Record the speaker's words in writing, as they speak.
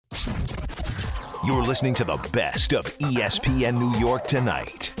You're listening to the best of ESPN New York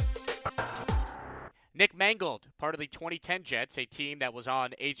tonight. Nick Mangold, part of the 2010 Jets, a team that was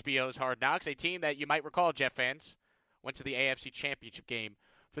on HBO's Hard Knocks, a team that you might recall, Jet fans, went to the AFC Championship game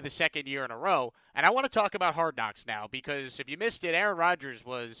for the second year in a row. And I want to talk about Hard Knocks now because if you missed it, Aaron Rodgers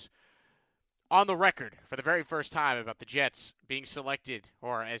was on the record for the very first time about the Jets being selected,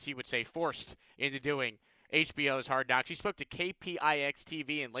 or as he would say, forced into doing HBO's Hard Knocks. He spoke to KPIX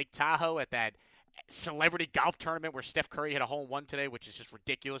TV in Lake Tahoe at that celebrity golf tournament where Steph Curry hit a hole-in-one today, which is just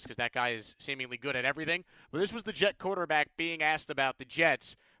ridiculous because that guy is seemingly good at everything. But this was the Jet quarterback being asked about the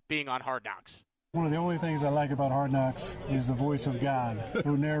Jets being on Hard Knocks. One of the only things I like about Hard Knocks is the voice of God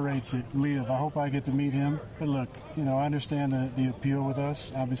who narrates it, Liv. I hope I get to meet him. But look, I understand the appeal with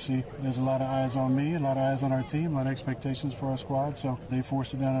us. Obviously, there's a lot of eyes on me, a lot of eyes on our team, a lot of expectations for our squad. So they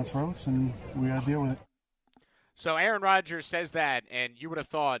forced it down our throats, and we got to deal with it. So Aaron Rodgers says that, and you would have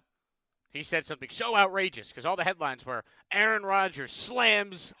thought he said something so outrageous because all the headlines were Aaron Rodgers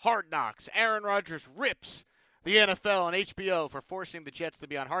slams Hard Knocks. Aaron Rodgers rips the NFL and HBO for forcing the Jets to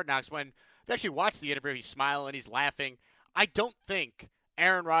be on Hard Knocks. When if you actually watch the interview, he's smiling, he's laughing. I don't think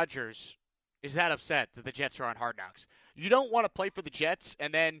Aaron Rodgers is that upset that the Jets are on Hard Knocks. You don't want to play for the Jets,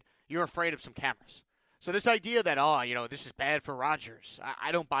 and then you're afraid of some cameras. So this idea that, this is bad for Rodgers,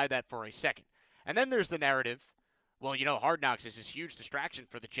 I don't buy that for a second. And then there's the narrative, well, Hard Knocks is this huge distraction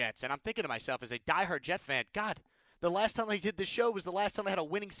for the Jets. And I'm thinking to myself, as a diehard Jet fan, God, the last time they did this show was the last time they had a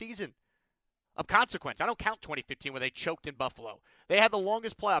winning season of consequence. I don't count 2015 where they choked in Buffalo. They had the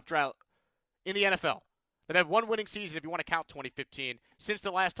longest playoff drought in the NFL. They've had one winning season, if you want to count 2015, since the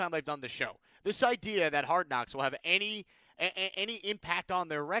last time they've done the show. This idea that Hard Knocks will have any impact on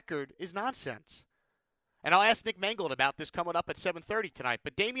their record is nonsense. And I'll ask Nick Mangold about this coming up at 7:30 tonight.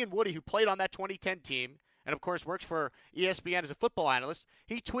 But Damian Woody, who played on that 2010 team, and, of course, works for ESPN as a football analyst,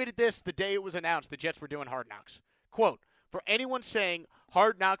 he tweeted this the day it was announced the Jets were doing Hard Knocks. Quote, "For anyone saying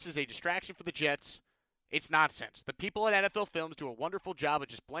Hard Knocks is a distraction for the Jets, it's nonsense. The people at NFL Films do a wonderful job of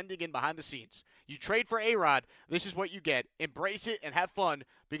just blending in behind the scenes. You trade for A-Rod, this is what you get. Embrace it and have fun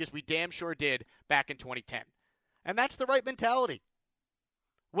because we damn sure did back in 2010. And that's the right mentality.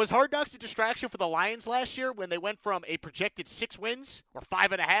 Was Hard Knocks a distraction for the Lions last year when they went from a projected 6 wins, or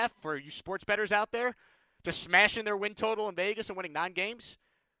 5.5 for you sports bettors out there, to smashing their win total in Vegas and winning 9 games?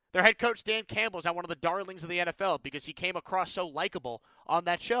 Their head coach, Dan Campbell, is now one of the darlings of the NFL because he came across so likable on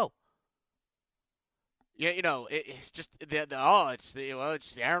that show. Yeah, it's just,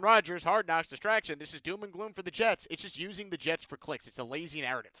 it's Aaron Rodgers, Hard Knocks, distraction. This is doom and gloom for the Jets. It's just using the Jets for clicks. It's a lazy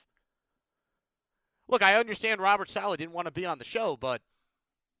narrative. Look, I understand Robert Saleh didn't want to be on the show, but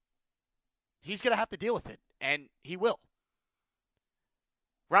he's going to have to deal with it, and he will.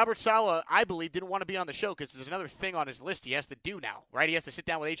 Robert Saleh, I believe, didn't want to be on the show because there's another thing on his list he has to do now, right? He has to sit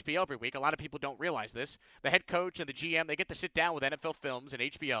down with HBO every week. A lot of people don't realize this. The head coach and the GM, they get to sit down with NFL Films and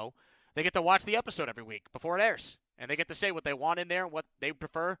HBO. They get to watch the episode every week before it airs, and they get to say what they want in there and what they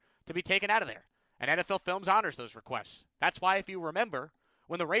prefer to be taken out of there. And NFL Films honors those requests. That's why, if you remember,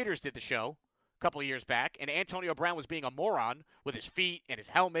 when the Raiders did the show a couple of years back and Antonio Brown was being a moron with his feet and his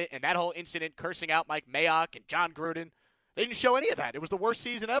helmet and that whole incident cursing out Mike Mayock and John Gruden, they didn't show any of that. It was the worst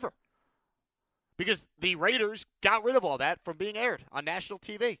season ever because the Raiders got rid of all that from being aired on national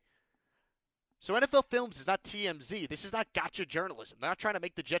TV. So NFL Films is not TMZ. This is not gotcha journalism. They're not trying to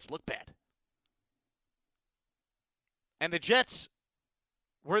make the Jets look bad. And the Jets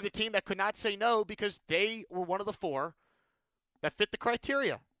were the team that could not say no because they were one of the 4 that fit the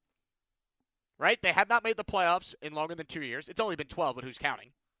criteria. Right? They have not made the playoffs in longer than 2 years. It's only been 12, but who's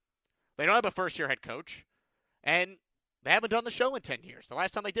counting? They don't have a first-year head coach. And they haven't done the show in 10 years. The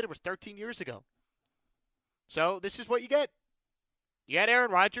last time they did it was 13 years ago. So this is what you get. You had Aaron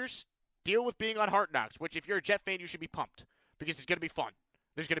Rodgers deal with being on Hard Knocks, which if you're a Jet fan, you should be pumped because it's going to be fun.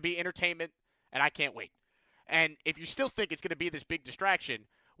 There's going to be entertainment, and I can't wait. And if you still think it's going to be this big distraction,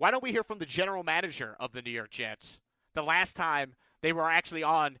 why don't we hear from the general manager of the New York Jets the last time they were actually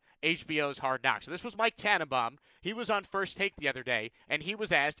on HBO's Hard Knocks? So this was Mike Tannenbaum. He was on First Take the other day, and he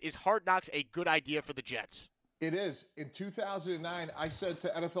was asked, is Hard Knocks a good idea for the Jets? It is. In 2009, I said to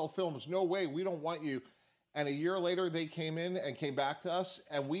NFL Films, no way, we don't want you. And a year later, they came in and came back to us,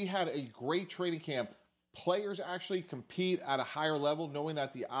 and we had a great training camp. Players actually compete at a higher level, knowing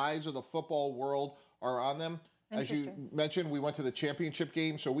that the eyes of the football world are on them. As you mentioned, we went to the championship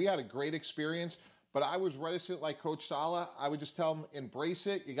game, so we had a great experience. But I was reticent like Coach Saleh. I would just tell him, embrace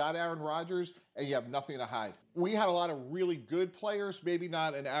it. You got Aaron Rodgers, and you have nothing to hide. We had a lot of really good players, maybe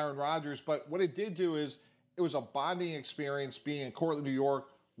not an Aaron Rodgers, but what it did do is it was a bonding experience being in Cortland, New York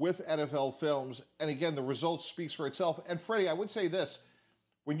with NFL Films. And again, the result speaks for itself. And Freddie, I would say this.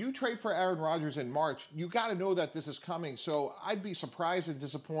 when you trade for Aaron Rodgers in March, you got to know that this is coming. So I'd be surprised and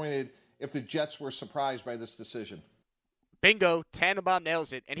disappointed if the Jets were surprised by this decision. Bingo, Tannenbaum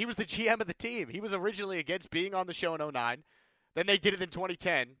nails it. And he was the GM of the team. He was originally against being on the show in 2009. Then they did it in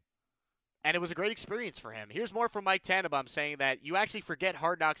 2010. And it was a great experience for him. Here's more from Mike Tannenbaum saying that you actually forget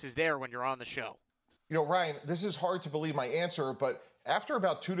Hard Knocks is there when you're on the show. You know, Ryan, this is hard to believe my answer, but after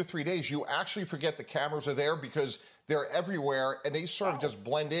about 2 to 3 days, you actually forget the cameras are there because they're everywhere and they sort of just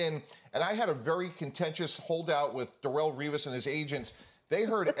blend in. And I had a very contentious holdout with Darrelle Revis and his agents. They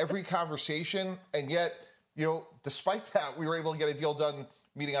heard every conversation, and yet, you know, despite that, we were able to get a deal done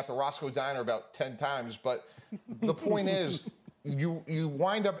meeting at the Roscoe Diner about 10 times. But the point is, you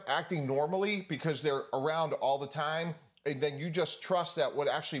wind up acting normally because they're around all the time, and then you just trust that what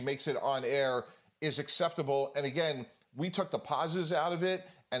actually makes it on air is acceptable. And again, we took the positives out of it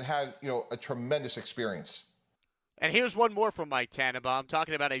and had, you know, a tremendous experience. And here's one more from Mike Tannenbaum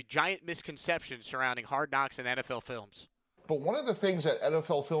talking about a giant misconception surrounding Hard Knocks and NFL Films. But one of the things that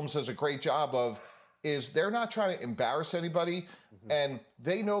NFL Films does a great job of is they're not trying to embarrass anybody. And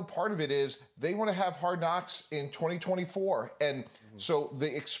they know part of it is they want to have Hard Knocks in 2024. And so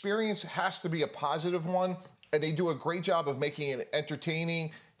the experience has to be a positive one. And they do a great job of making it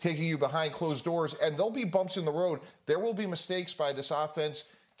entertaining, taking you behind closed doors. And there'll be bumps in the road. There will be mistakes by this offense.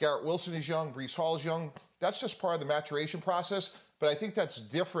 Garrett Wilson is young. Breece Hall is young. That's just part of the maturation process. But I think that's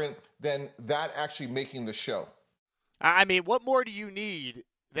different than that actually making the show. I mean, what more do you need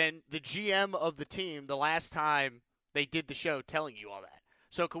than the GM of the team the last time they did the show telling you all that?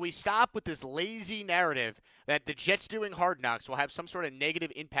 So can we stop with this lazy narrative that the Jets doing Hard Knocks will have some sort of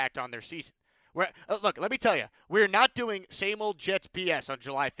negative impact on their season? Look, let me tell you, we're not doing same old Jets BS on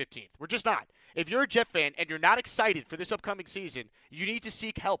July 15th. We're just not. If you're a Jet fan and you're not excited for this upcoming season, you need to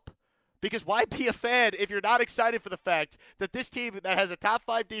seek help. Because why be a fan if you're not excited for the fact that this team that has a top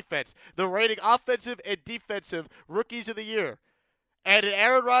 5 defense, the rating offensive and defensive rookies of the year, added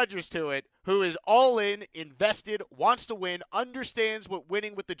Aaron Rodgers to it, who is all in, invested, wants to win, understands what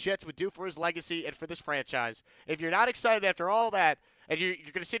winning with the Jets would do for his legacy and for this franchise. If you're not excited after all that, and you're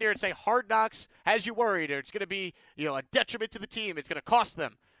going to sit here and say Hard Knocks has you worried, or it's going to be, you know, a detriment to the team, it's going to cost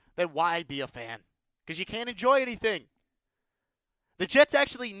them, then why be a fan? Because you can't enjoy anything. The Jets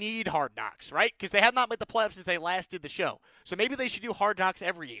actually need Hard Knocks, right? Because they have not made the playoffs since they last did the show. So maybe they should do Hard Knocks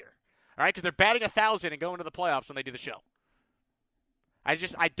every year, all right? Because they're batting 1,000 and going to the playoffs when they do the show. I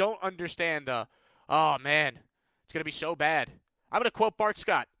don't understand oh, man, it's going to be so bad. I'm going to quote Bart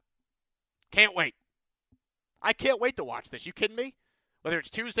Scott. Can't wait. I can't wait to watch this. You kidding me? Whether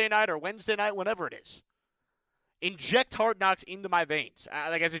it's Tuesday night or Wednesday night, whenever it is. Inject Hard Knocks into my veins.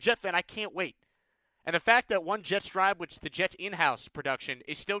 As a Jet fan, I can't wait. And the fact that one Jets Drive, which the Jets in-house production,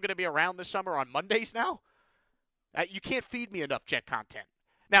 is still going to be around this summer on Mondays now, you can't feed me enough Jet content.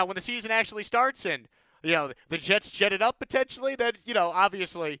 Now, when the season actually starts and, you know, the Jets jet it up potentially, then, you know,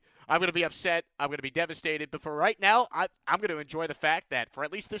 obviously I'm going to be upset. I'm going to be devastated. But for right now, I'm going to enjoy the fact that for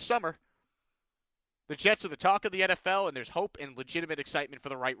at least this summer, the Jets are the talk of the NFL, and there's hope and legitimate excitement for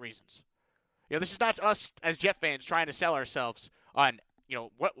the right reasons. You know, this is not us as Jet fans trying to sell ourselves on, you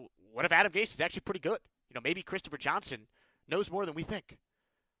know, what if Adam Gase is actually pretty good? You know, maybe Christopher Johnson knows more than we think.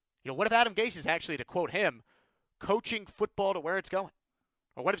 You know, what if Adam Gase is actually, to quote him, coaching football to where it's going?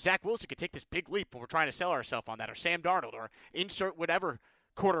 Or what if Zach Wilson could take this big leap when we're trying to sell ourselves on that? Or Sam Darnold, or insert whatever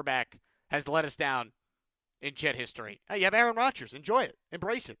quarterback has let us down in Jet history. Hey, you have Aaron Rodgers. Enjoy it.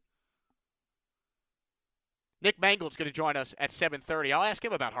 Embrace it. Nick Mangold's going to join us at 7:30. I'll ask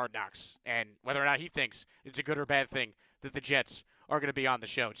him about Hard Knocks and whether or not he thinks it's a good or bad thing that the Jets are going to be on the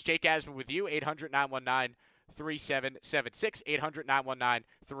show. It's Jake Asman with you, 800-919-3776,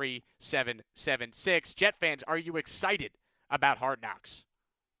 800-919-3776. Jet fans, are you excited about Hard Knocks?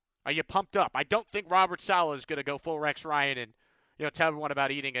 Are you pumped up? I don't think Robert Saleh is going to go full Rex Ryan and, you know, tell everyone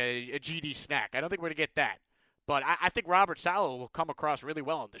about eating a GD snack. I don't think we're going to get that. But I think Robert Saleh will come across really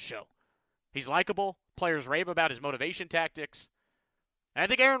well on the show. He's likable. Players rave about his motivation tactics. And I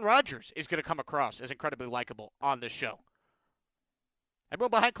think Aaron Rodgers is going to come across as incredibly likable on this show.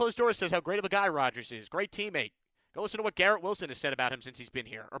 Everyone behind closed doors says how great of a guy Rodgers is. Great teammate. Go listen to what Garrett Wilson has said about him since he's been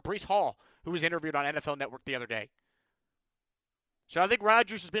here. Or Breece Hall, who was interviewed on NFL Network the other day. So I think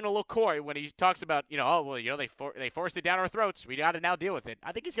Rodgers has been a little coy when he talks about, you know, oh, well, you know, they forced it down our throats. We got to now deal with it.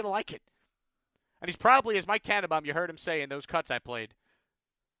 I think he's going to like it. And he's probably, as Mike Tannenbaum, you heard him say in those cuts I played,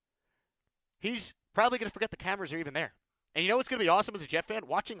 he's probably going to forget the cameras are even there. And you know what's going to be awesome as a Jet fan?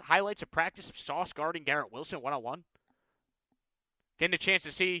 Watching highlights of practice of Sauce guarding Garrett Wilson one-on-one. Getting a chance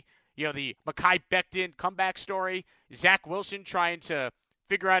to see, you know, the Mekhi Becton comeback story. Zach Wilson trying to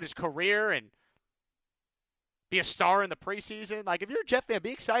figure out his career and be a star in the preseason. Like, if you're a Jet fan,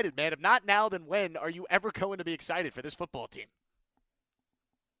 be excited, man. If not now, then when are you ever going to be excited for this football team?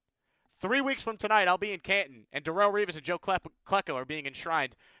 3 weeks from tonight, I'll be in Canton, and Darrelle Revis and Joe Klecko are being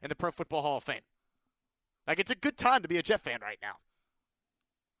enshrined in the Pro Football Hall of Fame. Like, it's a good time to be a Jet fan right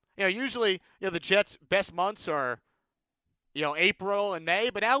now. Usually, the Jets' best months are, April and May,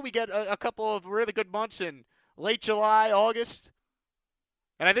 but now we get a couple of really good months in late July, August.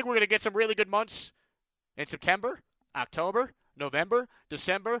 And I think we're going to get some really good months in September, October, November,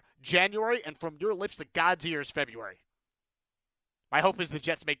 December, January, and from your lips to God's ears, February. My hope is the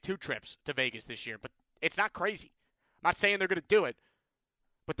Jets make 2 trips to Vegas this year, but it's not crazy. I'm not saying they're going to do it,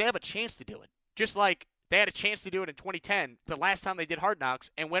 but they have a chance to do it. Just like they had a chance to do it in 2010, the last time they did Hard Knocks,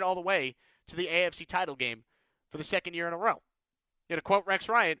 and went all the way to the AFC title game for the second year in a row. To quote Rex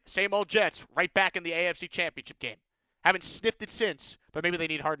Ryan, same old Jets, right back in the AFC championship game. Haven't sniffed it since, but maybe they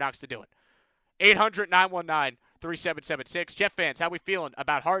need Hard Knocks to do it. 800-919-3776. Jet fans, how we feeling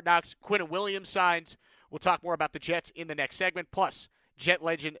about Hard Knocks? Quinnen Williams signs. We'll talk more about the Jets in the next segment. Plus, Jet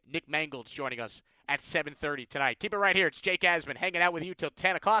legend Nick Mangold's joining us at 7:30 tonight. Keep it right here. It's Jake Asman hanging out with you till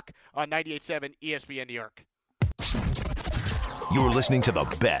 10 o'clock on 98.7 ESPN New York. You're listening to the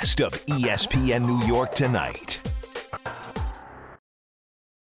best of ESPN New York tonight.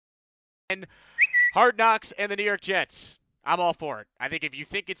 And Hard Knocks and the New York Jets. I'm all for it. I think if you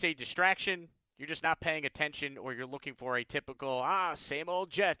think it's a distraction, you're just not paying attention, or you're looking for a typical, same old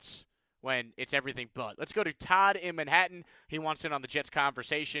Jets, when it's everything but. Let's go to Todd in Manhattan. He wants in on the Jets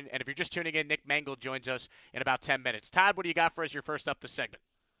conversation. And if you're just tuning in, Nick Mangold joins us in about 10 minutes. Todd, what do you got for us? Your first up this segment.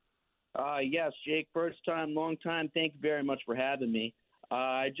 Yes, Jake, first time, long time. Thank you very much for having me.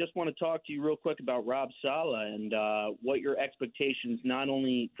 I just want to talk to you real quick about Rob Saleh and what your expectations not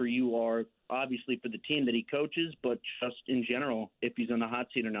only for you are, obviously for the team that he coaches, but just in general, if he's on the hot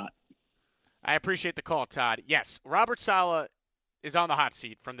seat or not. I appreciate the call, Todd. Yes, Robert Saleh is on the hot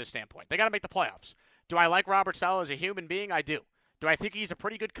seat from this standpoint. They got to make the playoffs. Do I like Robert Saleh as a human being? I do. Do I think he's a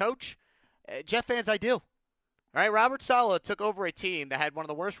pretty good coach? Jet fans, I do. All right, Robert Saleh took over a team that had one of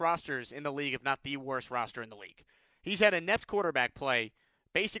the worst rosters in the league, if not the worst roster in the league. He's had inept quarterback play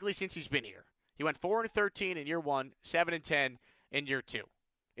basically since he's been here. He went 4-13 in year 1, 7-10 in year 2.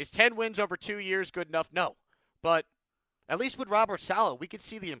 Is 10 wins over 2 years good enough? No. But at least with Robert Saleh, we could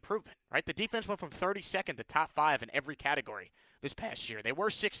see the improvement, right? The defense went from 32nd to top 5 in every category this past year. They were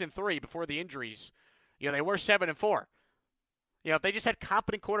 6-3 before the injuries. They were 7-4. If they just had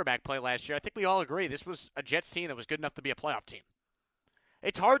competent quarterback play last year, I think we all agree this was a Jets team that was good enough to be a playoff team.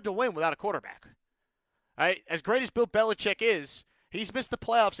 It's hard to win without a quarterback. Right? As great as Bill Belichick is, he's missed the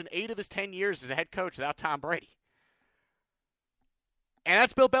playoffs in 8 of his 10 years as a head coach without Tom Brady. And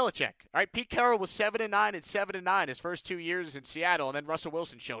that's Bill Belichick. All right, Pete Carroll was 7-9 and 7-9 his first 2 years in Seattle, and then Russell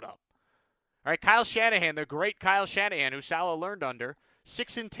Wilson showed up. All right, Kyle Shanahan, the great Kyle Shanahan, who Saleh learned under,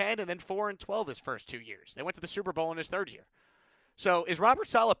 6-10 and then 4-12 his first 2 years. They went to the Super Bowl in his third year. So is Robert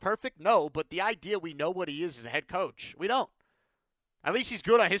Saleh perfect? No, but the idea we know what he is as a head coach. We don't. At least he's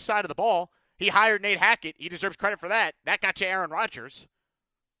good on his side of the ball. He hired Nate Hackett. He deserves credit for that. That got you Aaron Rodgers.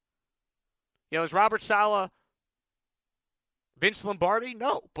 Is Robert Saleh Vince Lombardi?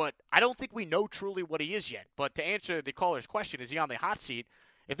 No, but I don't think we know truly what he is yet. But to answer the caller's question, is he on the hot seat?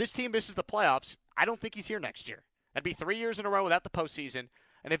 If this team misses the playoffs, I don't think he's here next year. That'd be 3 years in a row without the postseason.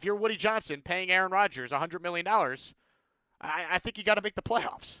 And if you're Woody Johnson paying Aaron Rodgers $100 million, I think you got to make the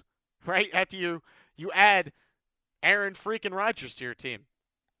playoffs, right? After you add Aaron freaking Rodgers to your team.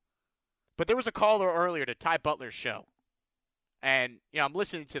 But there was a caller earlier to Ty Butler's show. And, I'm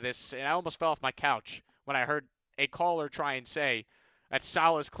listening to this, and I almost fell off my couch when I heard a caller try and say that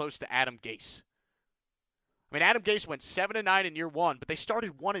Saleh is close to Adam Gase. I mean, Adam Gase went 7-9 in year 1, but they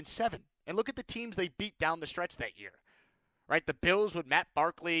started 1-7. And look at the teams they beat down the stretch that year. Right? The Bills with Matt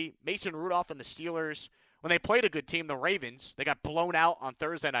Barkley, Mason Rudolph, and the Steelers. When they played a good team, the Ravens, they got blown out on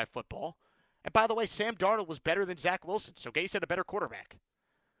Thursday Night Football. And by the way, Sam Darnold was better than Zach Wilson, so Gase had a better quarterback.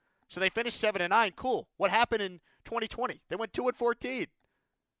 So they finished 7-9. Cool. What happened in 2020? They went 2-14.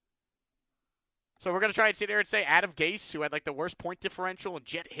 So we're going to try and sit here and say Adam Gase, who had like the worst point differential in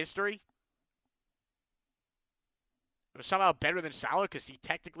Jet history, was somehow better than Saleh because he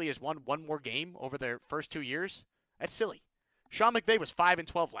technically has won one more game over their first 2 years? That's silly. Sean McVay was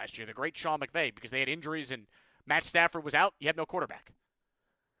 5-12 last year, the great Sean McVay, because they had injuries and Matt Stafford was out. You had no quarterback.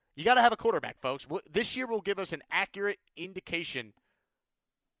 You got to have a quarterback, folks. This year will give us an accurate indication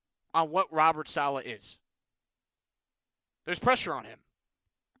on what Robert Saleh is. There's pressure on him.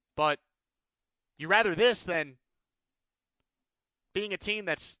 But you rather this than being a team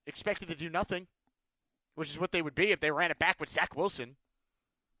that's expected to do nothing, which is what they would be if they ran it back with Zach Wilson.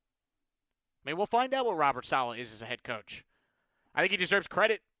 I mean, we'll find out what Robert Saleh is as a head coach. I think he deserves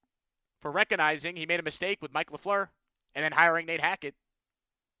credit for recognizing he made a mistake with Mike LaFleur and then hiring Nate Hackett.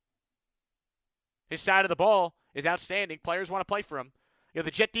 His side of the ball is outstanding. Players want to play for him. The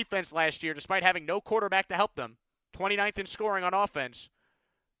Jet defense last year, despite having no quarterback to help them, 29th in scoring on offense,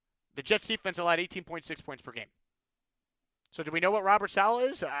 the Jets defense allowed 18.6 points per game. So do we know what Robert Saleh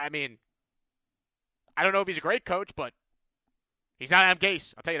is? I mean, I don't know if he's a great coach, but he's not Adam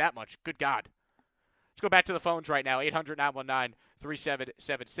Gase. I'll tell you that much. Good God. Let's go back to the phones right now,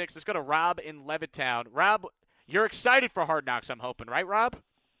 800-919-3776. Let's go to Rob in Levittown. Rob, you're excited for Hard Knocks, I'm hoping, right, Rob?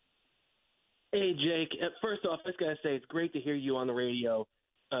 Hey, Jake. First off, I just got to say it's great to hear you on the radio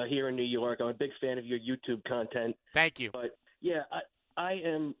here in New York. I'm a big fan of your YouTube content. Thank you. But, yeah, I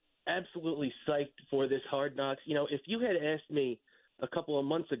am absolutely psyched for this Hard Knocks. If you had asked me a couple of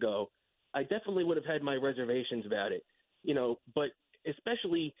months ago, I definitely would have had my reservations about it. But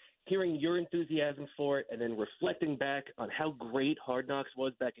especially hearing your enthusiasm for it and then reflecting back on how great Hard Knocks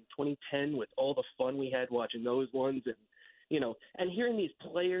was back in 2010 with all the fun we had watching those ones and hearing these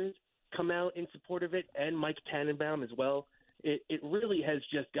players come out in support of it, and Mike Tannenbaum as well. It really has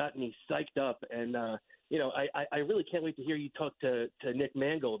just gotten me psyched up, and I really can't wait to hear you talk to Nick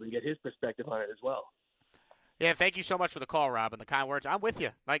Mangold and get his perspective on it as well. Yeah, thank you so much for the call, Rob, and the kind words. I'm with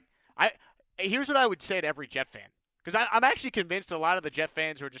you. Here's what I would say to every Jet fan, because I'm actually convinced a lot of the Jet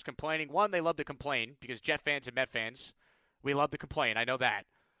fans who are just complaining. One, they love to complain because Jet fans and Met fans, we love to complain. I know that,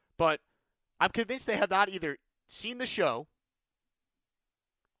 but I'm convinced they have not either seen the show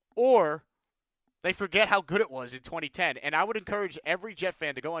or they forget how good it was in 2010. And I would encourage every Jet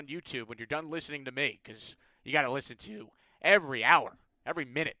fan to go on YouTube when you're done listening to me, because you got to listen to every hour, every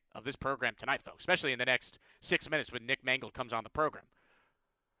minute of this program tonight, folks, especially in the next 6 minutes when Nick Mangold comes on the program.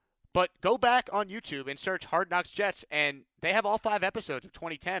 But go back on YouTube and search Hard Knocks Jets, and they have all 5 episodes of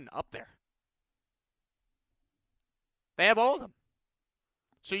 2010 up there. They have all of them.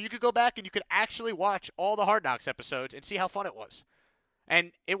 So you could go back and you could actually watch all the Hard Knocks episodes and see how fun it was.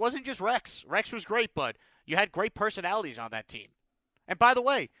 And it wasn't just Rex. Rex was great, but you had great personalities on that team. And by the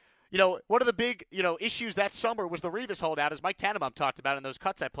way, one of the big, issues that summer was the Revis holdout, as Mike Tannenbaum talked about in those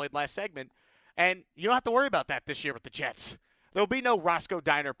cuts I played last segment. And you don't have to worry about that this year with the Jets. There'll be no Roscoe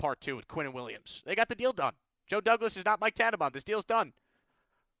Diner Part 2 with Quinnen Williams. They got the deal done. Joe Douglas is not Mike Tannenbaum. This deal's done.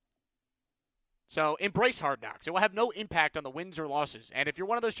 So embrace Hard Knocks. It will have no impact on the wins or losses. And if you're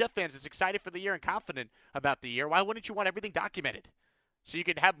one of those Jet fans that's excited for the year and confident about the year, why wouldn't you want everything documented? So you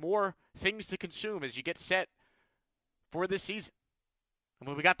can have more things to consume as you get set for this season. I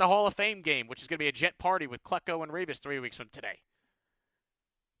mean, we got the Hall of Fame game, which is going to be a Jet party with Klecko and Revis 3 weeks from today.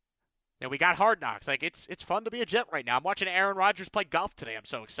 And we got Hard Knocks. It's fun to be a Jet right now. I'm watching Aaron Rodgers play golf today. I'm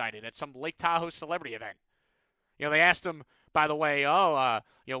so excited at some Lake Tahoe celebrity event. They asked him, by the way,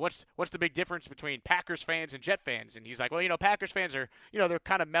 what's the big difference between Packers fans and Jet fans? And he's like, well, Packers fans are, they're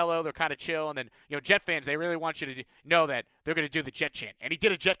kind of mellow, they're kind of chill. And then, Jet fans, they really want you to know that they're going to do the Jet chant. And he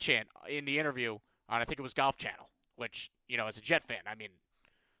did a Jet chant in the interview on, I think it was Golf Channel, which, as a Jet fan, I mean,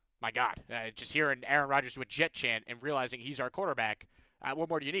 my God, just hearing Aaron Rodgers do a Jet chant and realizing he's our quarterback, what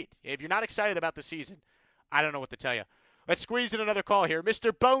more do you need? If you're not excited about the season, I don't know what to tell you. Let's squeeze in another call here.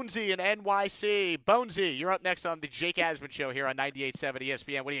 Mr. Bonesy in NYC. Bonesy, you're up next on the Jake Asman Show here on 98.7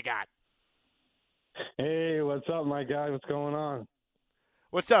 ESPN. What do you got? Hey, what's up, my guy? What's going on?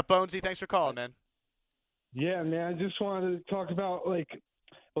 What's up, Bonesy? Thanks for calling, man. Yeah, man, I just wanted to talk about, well,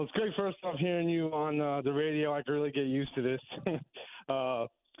 it's great first off hearing you on the radio. I can really get used to this.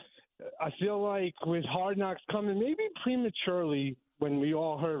 I feel like with Hard Knocks coming maybe prematurely when we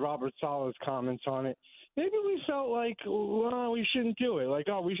all heard Robert Saleh's comments on it, maybe we felt like, well, we shouldn't do it.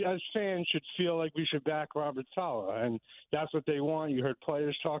 We as fans should feel like we should back Robert Saleh, and that's what they want. You heard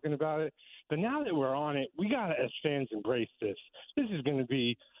players talking about it. But now that we're on it, we got to, as fans, embrace this. This is going to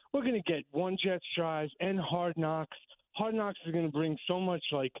be – we're going to get one Jets drive and Hard Knocks. Hard Knocks is going to bring so much,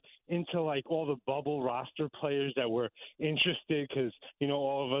 into, all the bubble roster players that were interested because,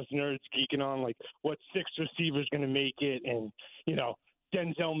 all of us nerds geeking on, what 6 receivers going to make it and,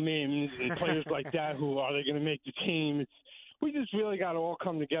 Denzel Mims and players like that who are they going to make the team. We just really got to all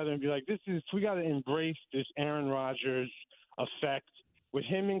come together and be like, we got to embrace this Aaron Rodgers effect. With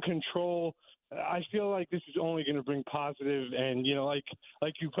him in control, I feel like this is only going to bring positive. And,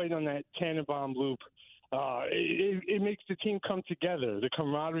 like you played on that Tannenbaum loop, it makes the team come together. The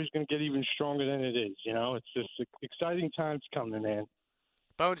camaraderie is going to get even stronger than it is. It's just exciting times coming, man.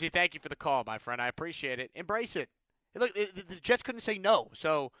 Bonesy, thank you for the call, my friend. I appreciate it. Embrace it. Look, the Jets couldn't say no.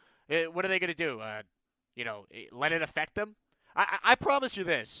 So what are they going to do? Let it affect them? I promise you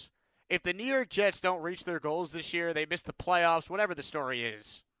this. If the New York Jets don't reach their goals this year, they miss the playoffs, whatever the story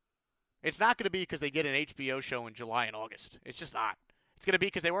is, It's not going to be because they get an HBO show in July and August. It's just not. It's going to be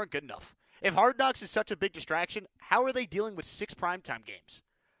because they weren't good enough. If Hard Knocks is such a big distraction, how are they dealing with 6 primetime games?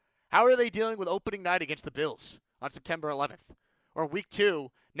 How are they dealing with opening night against the Bills on September 11th? Or week 2,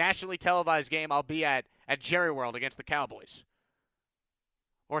 nationally televised game I'll be at Jerry World against the Cowboys?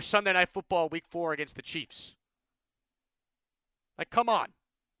 Or Sunday Night Football week 4 against the Chiefs? Like, come on.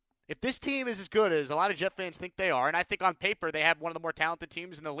 If this team is as good as a lot of Jet fans think they are, and I think on paper they have one of the more talented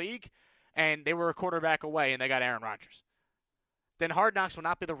teams in the league, and they were a quarterback away and they got Aaron Rodgers, then Hard Knocks will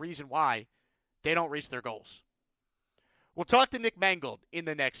not be the reason why they don't reach their goals. We'll talk to Nick Mangold in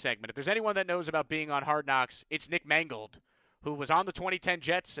the next segment. If there's anyone that knows about being on Hard Knocks, it's Nick Mangold, who was on the 2010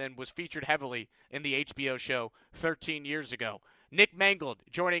 Jets and was featured heavily in the HBO show 13 years ago. Nick Mangold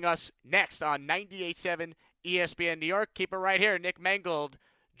joining us next on 98.7 ESPN New York. Keep it right here. Nick Mangold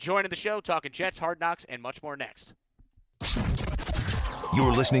joining the show, talking Jets, Hard Knocks, and much more next.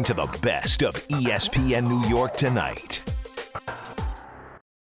 You're listening to the best of ESPN New York tonight.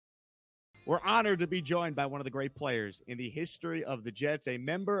 We're honored to be joined by one of the great players in the history of the Jets, a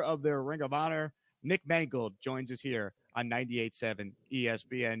member of their Ring of Honor. Nick Mangold joins us here on 98.7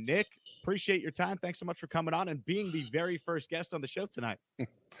 ESPN. Nick, appreciate your time. Thanks so much for coming on and being the very first guest on the show tonight.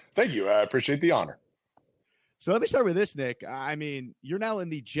 Thank you. I appreciate the honor. So let me start with this, Nick. I mean, you're now in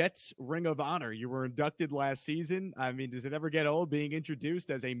the Jets Ring of Honor. You were inducted last season. I mean, does it ever get old being introduced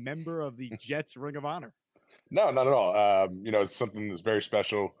as a member of the Jets Ring of Honor? No, not at all. It's something that's very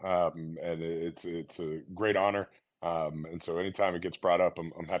special, and it's a great honor. And so anytime it gets brought up,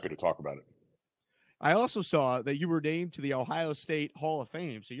 I'm happy to talk about it. I also saw that you were named to the Ohio State Hall of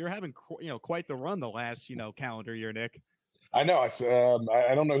Fame. So you're having, quite the run the last, calendar year, Nick. I know.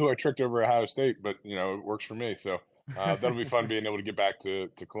 I don't know who I tricked over Ohio State, but it works for me. So that'll be fun being able to get back to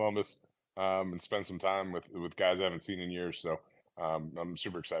Columbus and spend some time with guys I haven't seen in years. So I'm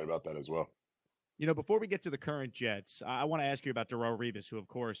super excited about that as well. Before we get to the current Jets, I want to ask you about Darrelle Revis, who, of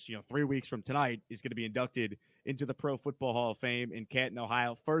course, 3 weeks from tonight is going to be inducted into the Pro Football Hall of Fame in Canton,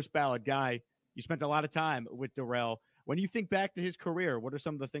 Ohio. First ballot guy. You spent a lot of time with Darrelle. When you think back to his career, what are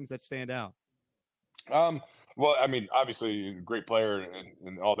some of the things that stand out? Well, I mean, obviously, a great player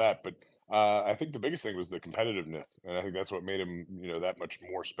and all that, but I think the biggest thing was the competitiveness, and I think that's what made him, that much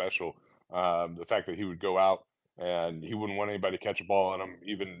more special. The fact that he would go out and he wouldn't want anybody to catch a ball on him,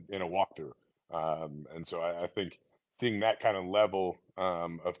 even in a walkthrough. And so I think seeing that kind of level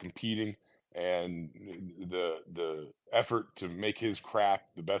of competing and the effort to make his craft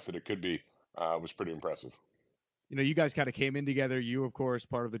the best that it could be was pretty impressive. You guys kind of came in together. You, of course,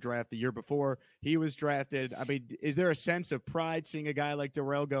 part of the draft the year before he was drafted. I mean, is there a sense of pride seeing a guy like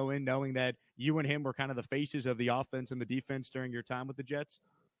Darrelle go in, knowing that you and him were kind of the faces of the offense and the defense during your time with the Jets?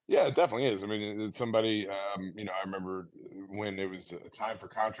 Yeah, it definitely is. I mean, it's somebody, I remember when it was a time for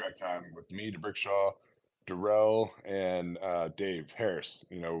contract time with me, DeBrickshaw, Darrelle, and Dave Harris.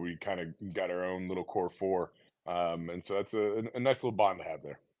 We kind of got our own little core four. And so that's a nice little bond to have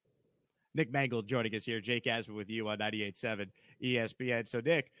there. Nick Mangold joining us here. Jake Asman with you on 98.7 ESPN. So,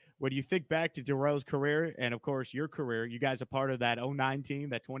 Nick, when you think back to Darrelle's career and, of course, your career, you guys are part of that 09 team,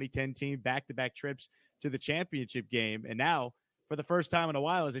 that 2010 team, back-to-back trips to the championship game. And now, for the first time in a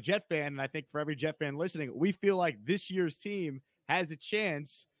while, as a Jet fan, and I think for every Jet fan listening, we feel like this year's team has a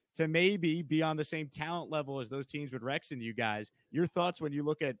chance to maybe be on the same talent level as those teams with Rex and you guys. Your thoughts when you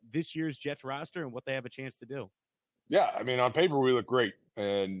look at this year's Jets roster and what they have a chance to do? Yeah, I mean, on paper, we look great.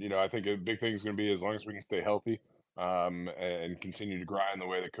 And, I think a big thing is going to be as long as we can stay healthy and continue to grind the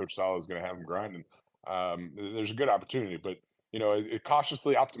way that Coach Sala is going to have them grinding. There's a good opportunity, but,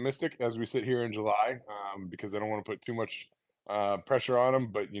 cautiously optimistic as we sit here in July because I don't want to put too much pressure on them.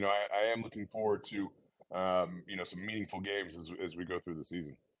 But, I am looking forward to, some meaningful games as we go through the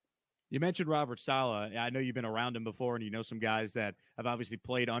season. You mentioned Robert Saleh. I know you've been around him before, and you know some guys that have obviously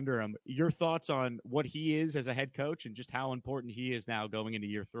played under him. Your thoughts on what he is as a head coach and just how important he is now going into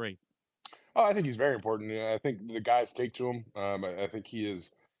year 3? Oh, I think he's very important. I think the guys take to him. I think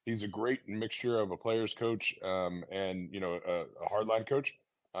he's a great mixture of a player's coach and a hardline coach.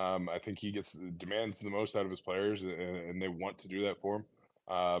 I think he demands the most out of his players, and they want to do that for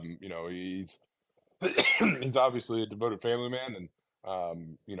him. He's he's obviously a devoted family man, and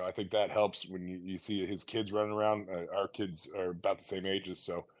I think that helps when you see his kids running around. Our kids are about the same ages,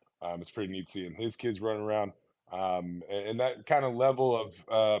 so it's pretty neat seeing his kids running around. And that kind of level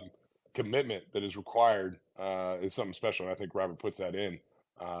of commitment that is required is something special, and I think Robert puts that in.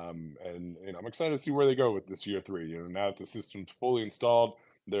 And I'm excited to see where they go with this year 3. Now that the system's fully installed,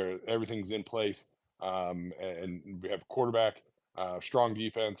 everything's in place, and we have a quarterback, strong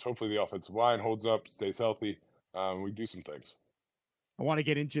defense. Hopefully the offensive line holds up, stays healthy. We do some things. I want to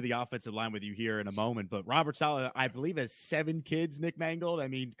get into the offensive line with you here in a moment, but Robert Saleh, I believe, has 7 kids, Nick Mangold. I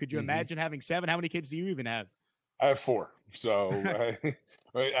mean, could you imagine having 7? How many kids do you even have? I have 4, so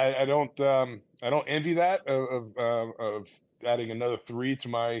I don't envy that of adding another 3 to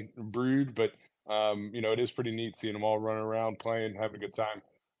my brood, but it is pretty neat seeing them all running around, playing, having a good time,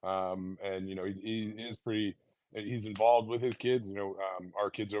 and he is pretty. He's involved with his kids. Our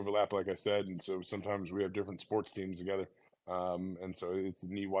kids overlap, like I said, and so sometimes we have different sports teams together, and so it's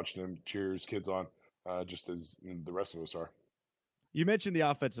neat watching him cheer his kids on, just as the rest of us are. You mentioned the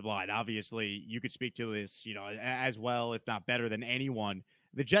offensive line. Obviously, you could speak to this, as well, if not better than anyone.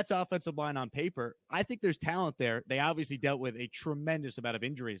 The Jets' offensive line on paper, I think there's talent there. They obviously dealt with a tremendous amount of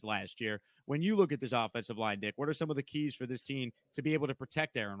injuries last year. When you look at this offensive line, Nick, what are some of the keys for this team to be able to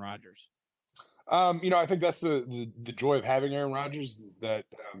protect Aaron Rodgers? I think that's the joy of having Aaron Rodgers is that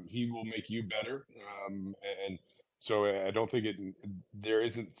he will make you better, and so I don't think there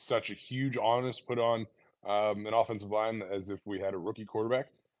isn't such a huge onus put on an offensive line as if we had a rookie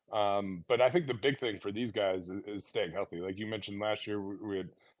quarterback. But I think the big thing for these guys is staying healthy. Like you mentioned, last year we had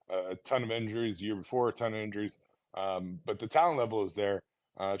a ton of injuries. The year before, a ton of injuries. But the talent level is there.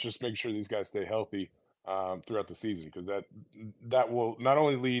 Just make sure these guys stay healthy throughout the season, because that will not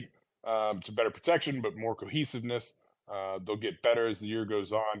only lead to better protection, but more cohesiveness. They'll get better as the year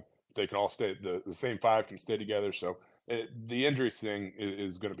goes on. They can all stay, the same 5 can stay together. So the injuries thing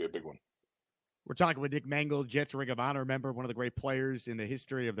is going to be a big one. We're talking with Nick Mangold, Jets Ring of Honor member, one of the great players in the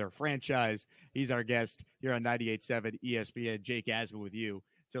history of their franchise. He's our guest here on 98.7 ESPN. Jake Asman with you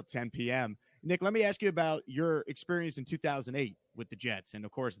till 10 p.m. Nick, let me ask you about your experience in 2008 with the Jets. And,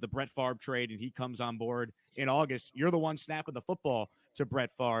 of course, the Brett Favre trade, and he comes on board in August. You're the one snapping the football to Brett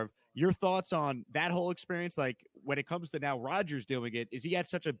Favre. Your thoughts on that whole experience, like when it comes to now Rodgers doing it, is he had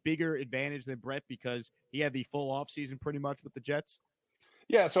such a bigger advantage than Brett because he had the full offseason pretty much with the Jets?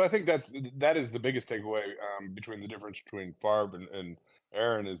 Yeah, so I think that is the biggest takeaway between the difference between Favre and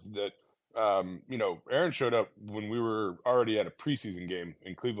Aaron is that Aaron showed up when we were already at a preseason game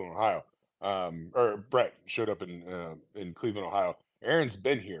in Cleveland, Ohio, or Brett showed up in Cleveland, Ohio. Aaron's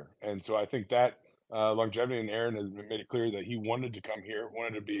been here, and so I think that longevity, and Aaron has made it clear that he wanted to come here,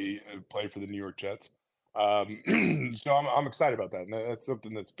 wanted to play for the New York Jets. So I'm excited about that, and that's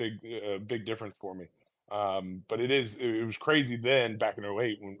something that's a big difference for me. But it was crazy then back in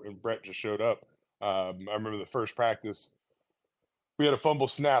 08 when Brett just showed up. I remember the first practice, we had a fumble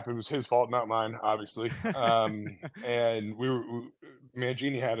snap. It was his fault, not mine, obviously. And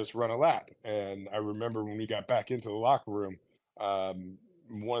Mangini had us run a lap. And I remember when we got back into the locker room,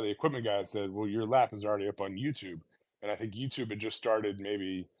 one of the equipment guys said, well, your lap is already up on YouTube. And I think YouTube had just started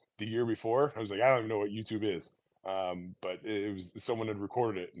maybe the year before. I was like, I don't even know what YouTube is. But it was someone had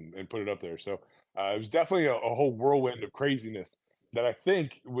recorded it and put it up there. So it was definitely a whole whirlwind of craziness that I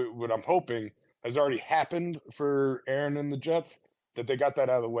think what I'm hoping has already happened for Aaron and the Jets, that they got that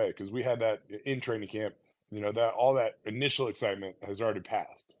out of the way, because we had that in training camp. That all that initial excitement has already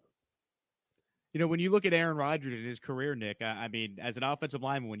passed. When you look at Aaron Rodgers in his career, Nick, I mean, as an offensive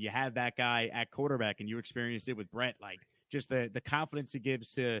lineman, when you have that guy at quarterback and you experienced it with Brett, like just the confidence he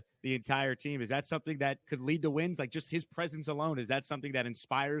gives to the entire team, is that something that could lead to wins? Like just his presence alone, is that something that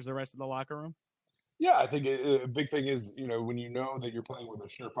inspires the rest of the locker room? Yeah, I think a big thing is, when you know that you're playing with a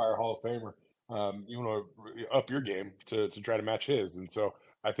surefire Hall of Famer, you want to up your game to try to match his. And so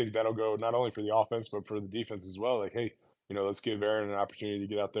I think that'll go not only for the offense, but for the defense as well. Like, hey, let's give Aaron an opportunity to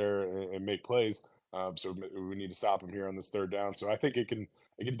get out there and make plays. So we need to stop him here on this third down. So I think it can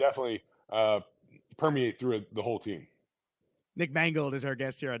definitely permeate through the whole team. Nick Mangold is our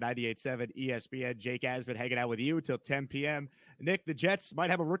guest here on 98.7 ESPN. Jake Asman hanging out with you until 10 p.m. Nick, the Jets might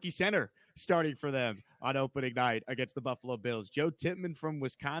have a rookie center starting for them on opening night against the Buffalo Bills. Joe Tippmann from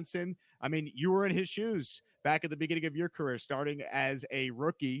Wisconsin. I mean, you were in his shoes back at the beginning of your career, starting as a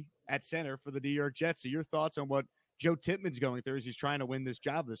rookie at center for the New York Jets. So your thoughts on what Joe Tippmann's going through as he's trying to win this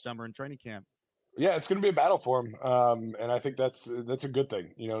job this summer in training camp? Yeah, it's going to be a battle for him, and I think that's a good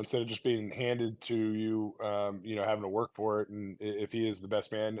thing. Instead of just being handed to you, having to work for it. And if he is the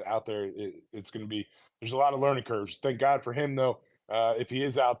best man out there, it's going to be. There's a lot of learning curves. Thank God for him, though. If he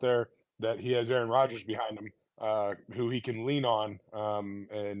is out there, that he has Aaron Rodgers behind him, who he can lean on.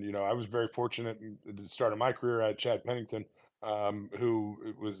 And I was very fortunate at the start of my career at Chad Pennington, who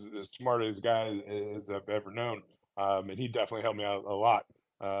was as smart as guy as I've ever known, and he definitely helped me out a lot.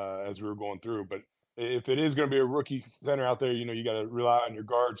 As we were going through. But if it is going to be a rookie center out there, you got to rely on your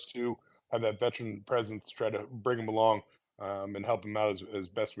guards to have that veteran presence, try to bring them along and help them out as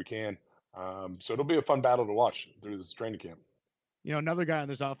best we can. So it'll be a fun battle to watch through this training camp. Another guy on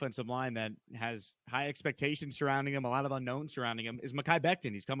this offensive line that has high expectations surrounding him, a lot of unknowns surrounding him, is Mekhi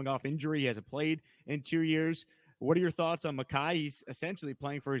Becton. He's coming off injury. He hasn't played in 2 years. What are your thoughts on Mekhi? He's essentially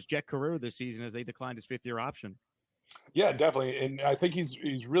playing for his Jet career this season as they declined his fifth-year option. Yeah, definitely. And I think he's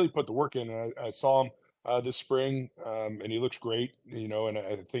really put the work in. I saw him this spring, and he looks great, and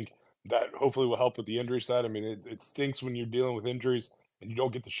I think that hopefully will help with the injury side. I mean, it stinks when you're dealing with injuries and you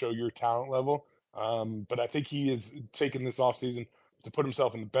don't get to show your talent level. But I think he is taking this offseason to put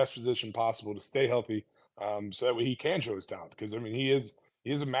himself in the best position possible to stay healthy, so that way he can show his talent. Because, I mean, he is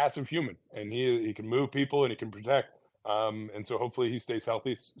a massive human, and he can move people and he can protect. And so hopefully he stays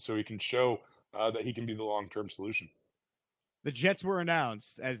healthy so he can show that he can be the long-term solution. The Jets were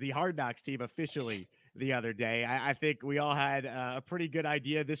announced as the Hard Knocks team officially the other day. I think we all had a pretty good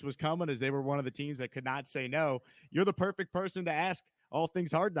idea this was coming, as they were one of the teams that could not say no. You're the perfect person to ask all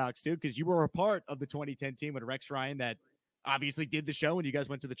things Hard Knocks to, because you were a part of the 2010 team with Rex Ryan that obviously did the show, and you guys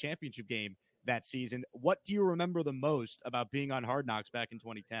went to the championship game that season. What do you remember the most about being on Hard Knocks back in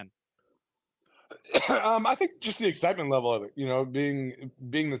 2010? I think just the excitement level of it,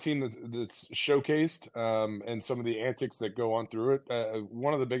 being the team that's showcased, and some of the antics that go on through it.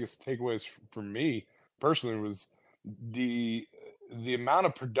 One of the biggest takeaways for me personally was the amount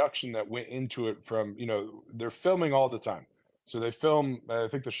of production that went into it. From they're filming all the time, so they film. I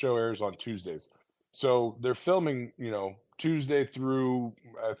think the show airs on Tuesdays, so they're filming Tuesday through.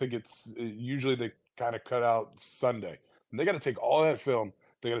 I think it's usually they kind of cut out Sunday, and they got to take all that film.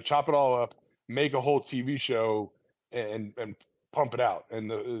 They got to chop it all up, make a whole TV show, and pump it out. And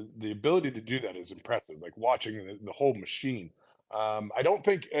the ability to do that is impressive, like watching the whole machine. I don't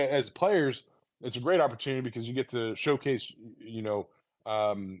think as players, it's a great opportunity because you get to showcase,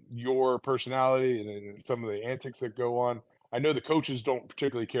 your personality and some of the antics that go on. I know the coaches don't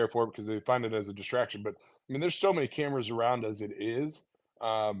particularly care for it because they find it as a distraction, but I mean, there's so many cameras around as it is.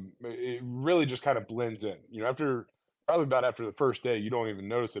 It really just kind of blends in, after the first day, you don't even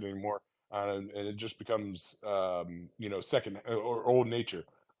notice it anymore. And it just becomes, second or old nature.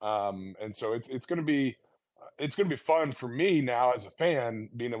 And so it's going to be fun for me now as a fan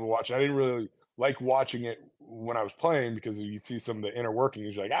being able to watch it. I didn't really like watching it when I was playing because you see some of the inner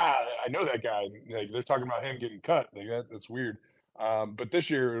workings. You're like, I know that guy. Like, they're talking about him getting cut. Like, that's weird. But this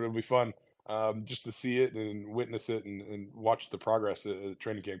year it'll be fun, just to see it and witness it and watch the progress that the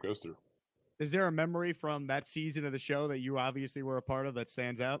training camp goes through. Is there a memory from that season of the show that you obviously were a part of that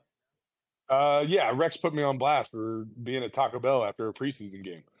stands out? Yeah, Rex put me on blast for being at Taco Bell after a preseason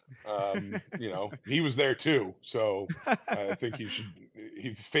game. He was there too, so I think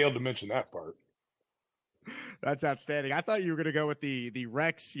he failed to mention that part. That's outstanding. I thought you were going to go with the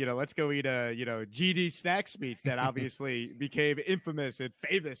Rex, let's go eat a, GD snack speech that obviously became infamous and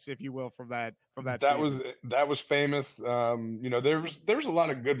famous, if you will, from that season. That was famous. There was a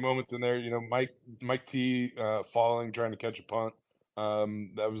lot of good moments in there. Mike T falling, trying to catch a punt.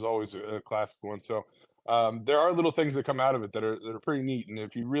 That was always a classic one. So there are little things that come out of it that are pretty neat. And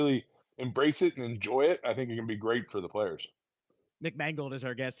if you really embrace it and enjoy it, I think it can be great for the players. Nick Mangold is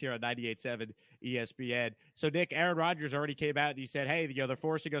our guest here on 98.7 ESPN. So, Nick, Aaron Rodgers already came out and he said, hey, they're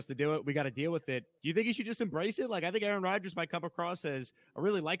forcing us to do it. We got to deal with it. Do you think he should just embrace it? Like, I think Aaron Rodgers might come across as a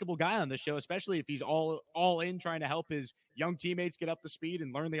really likable guy on this show, especially if he's all in trying to help his young teammates get up to speed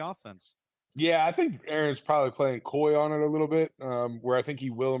and learn the offense. Yeah, I think Aaron's probably playing coy on it a little bit, where I think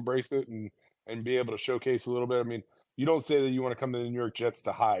he will embrace it and be able to showcase a little bit. I mean, you don't say that you want to come to the New York Jets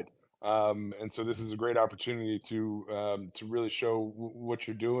to hide. And so this is a great opportunity to really show what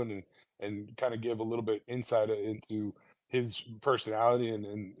you're doing and kind of give a little bit insight into his personality.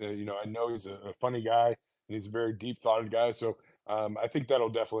 And I know he's a funny guy and he's a very deep thoughted guy. So I think that'll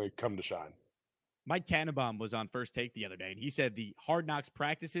definitely come to shine. Mike Tannenbaum was on First Take the other day, and he said the Hard Knocks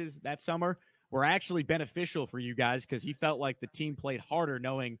practices that summer were actually beneficial for you guys because he felt like the team played harder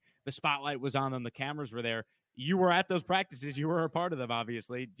knowing the spotlight was on them, the cameras were there. You were at those practices. You were a part of them,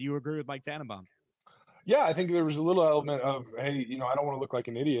 obviously. Do you agree with Mike Tannenbaum? Yeah, I think there was a little element of, hey, I don't want to look like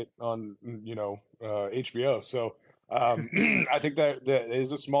an idiot on, HBO. So I think that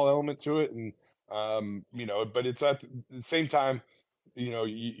is a small element to it. And, but it's at the same time,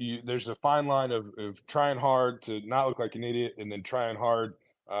 there's a fine line of trying hard to not look like an idiot and then trying hard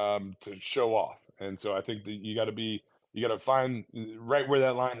to show off. And so I think that you got to find right where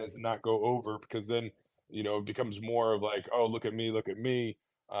that line is and not go over, because then, it becomes more of like, oh, look at me.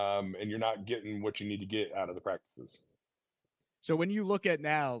 And you're not getting what you need to get out of the practices. So when you look at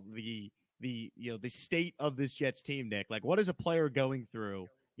now the state of this Jets team, Nick, like what is a player going through,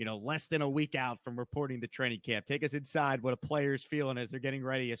 less than a week out from reporting the training camp? Take us inside what a player's feeling as they're getting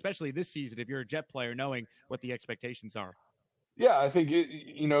ready, especially this season, if you're a Jet player, knowing what the expectations are. Yeah, I think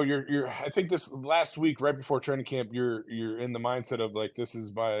I think this last week, right before training camp, you're in the mindset of like, this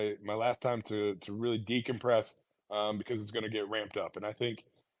is my last time to really decompress, because it's going to get ramped up. And I think,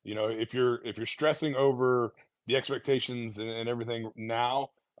 if you're stressing over the expectations and everything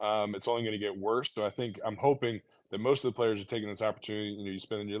now, it's only going to get worse. So I think I'm hoping that most of the players are taking this opportunity. You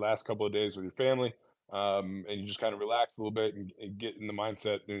spend your last couple of days with your family, and you just kind of relax a little bit and get in the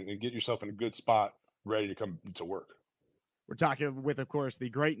mindset and get yourself in a good spot, ready to come to work. We're talking with, of course, the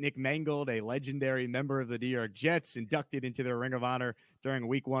great Nick Mangold, a legendary member of the New York Jets, inducted into their Ring of Honor during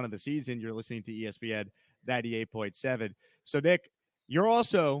week 1 of the season. You're listening to ESPN 98.7. So, Nick, you're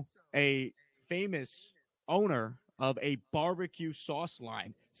also a famous owner of a barbecue sauce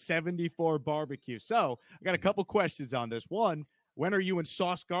line, 74 Barbecue. So I got a couple questions on this. One, when are you and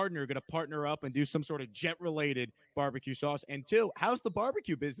Sauce Gardner going to partner up and do some sort of jet-related barbecue sauce? And two, how's the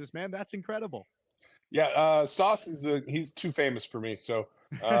barbecue business, man? That's incredible. Yeah, Sauce he's too famous for me, so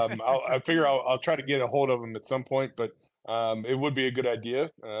I figure I'll try to get a hold of him at some point, but it would be a good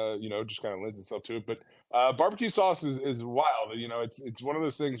idea. Just kind of lends itself to it. But barbecue sauce is wild. It's one of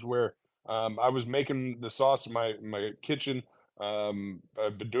those things where I was making the sauce in my kitchen.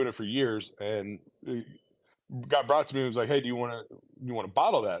 I've been doing it for years, and it got brought to me. It was like, hey, do you want to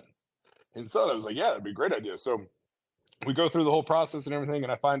bottle that? And so I was like, yeah, that'd be a great idea. So we go through the whole process and everything,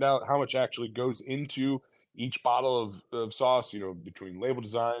 and I find out how much actually goes into each bottle of sauce, between label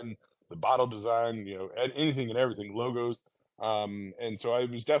design, the bottle design, anything and everything, logos. And so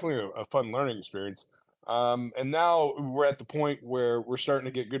it was definitely a fun learning experience. And now we're at the point where we're starting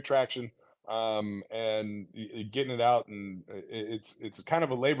to get good traction, and getting it out, and it's kind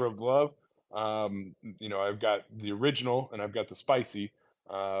of a labor of love. I've got the original and I've got the spicy,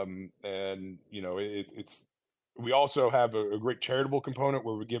 and it's we also have a great charitable component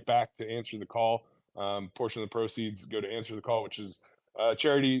where we give back to Answer the Call. Portion of the proceeds go to Answer the Call, which is a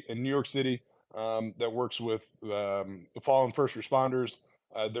charity in New York City that works with fallen first responders,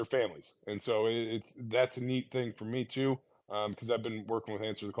 their families. And so that's a neat thing for me too, because I've been working with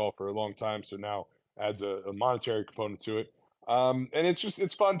Answer the Call for a long time. So now adds a monetary component to it. And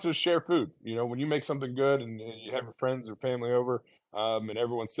it's fun to share food. When you make something good and you have your friends or family over, and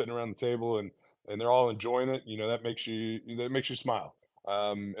everyone's sitting around the table and they're all enjoying it, that makes you smile.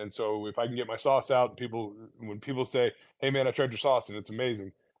 And so if I can get my sauce out, when people say, hey man, I tried your sauce and it's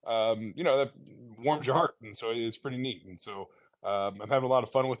amazing, that warms your heart. And so it's pretty neat. And so I'm having a lot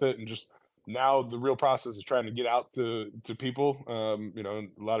of fun with it. And just now the real process is trying to get out to people.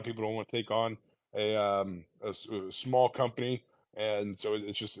 A lot of people don't want to take on a small company. And so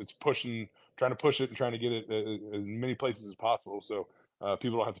it's trying to push it and trying to get it as many places as possible. So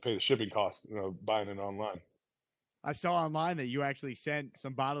people don't have to pay the shipping costs, buying it online. I saw online that you actually sent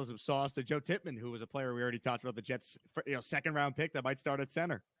some bottles of sauce to Joe Tippmann, who was a player we already talked about, the Jets, second round pick that might start at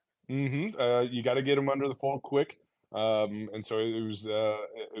center. Mm-hmm. You got to get him under the fold quick. And so it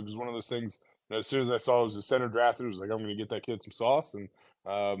was one of those things. As soon as I saw it was a center drafted, it was like, I'm going to get that kid some sauce, and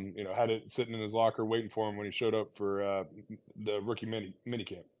had it sitting in his locker waiting for him when he showed up for the rookie mini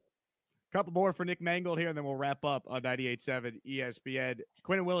camp. Couple more for Nick Mangold here, and then we'll wrap up on 98.7 ESPN.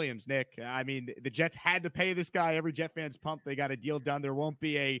 Quinnen Williams, Nick. I mean, the Jets had to pay this guy. Every Jet fan's pumped. They got a deal done. There won't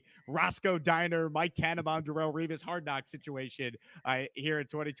be a Roscoe Diner, Mike Tannenbaum, Darrelle Revis hard knock situation here in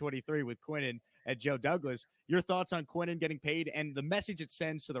 2023 with Quinnen and Joe Douglas. Your thoughts on Quinnen getting paid and the message it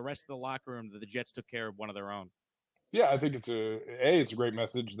sends to the rest of the locker room that the Jets took care of one of their own? Yeah, I think it's a great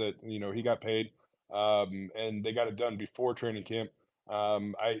message that, he got paid, and they got it done before training camp.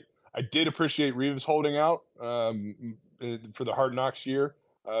 I did appreciate Reeves holding out for the Hard Knocks year,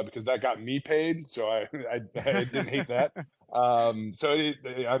 because that got me paid. So I didn't hate that. I'm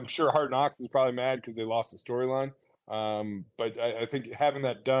sure Hard Knocks is probably mad because they lost the storyline. But I think having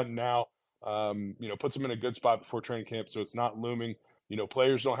that done now, puts them in a good spot before training camp. So it's not looming.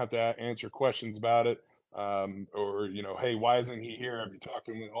 Players don't have to answer questions about it. Or, hey, why isn't he here? Have you talked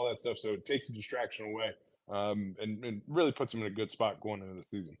to him? All that stuff. So it takes the distraction away, and really puts them in a good spot going into the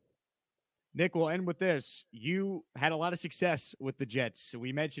season. Nick, we'll end with this. You had a lot of success with the Jets. So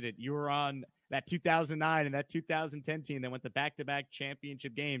we mentioned it. You were on that 2009 and that 2010 team that went to back-to-back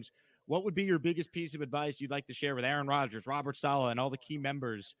championship games. What would be your biggest piece of advice you'd like to share with Aaron Rodgers, Robert Saleh, and all the key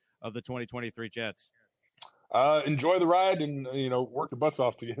members of the 2023 Jets? Enjoy the ride and, work your butts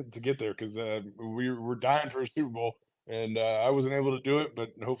off to get there, because we're dying for a Super Bowl, and I wasn't able to do it,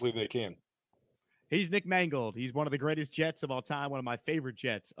 but hopefully they can. He's Nick Mangold. He's one of the greatest Jets of all time, one of my favorite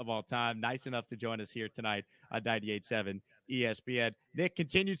Jets of all time. Nice enough to join us here tonight on 98.7 ESPN. Nick,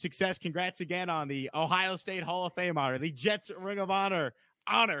 continued success. Congrats again on the Ohio State Hall of Fame honor, the Jets Ring of Honor.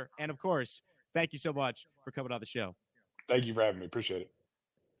 And, of course, thank you so much for coming on the show. Thank you for having me. Appreciate it.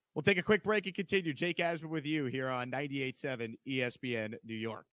 We'll take a quick break and continue. Jake Asman with you here on 98.7 ESPN New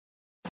York.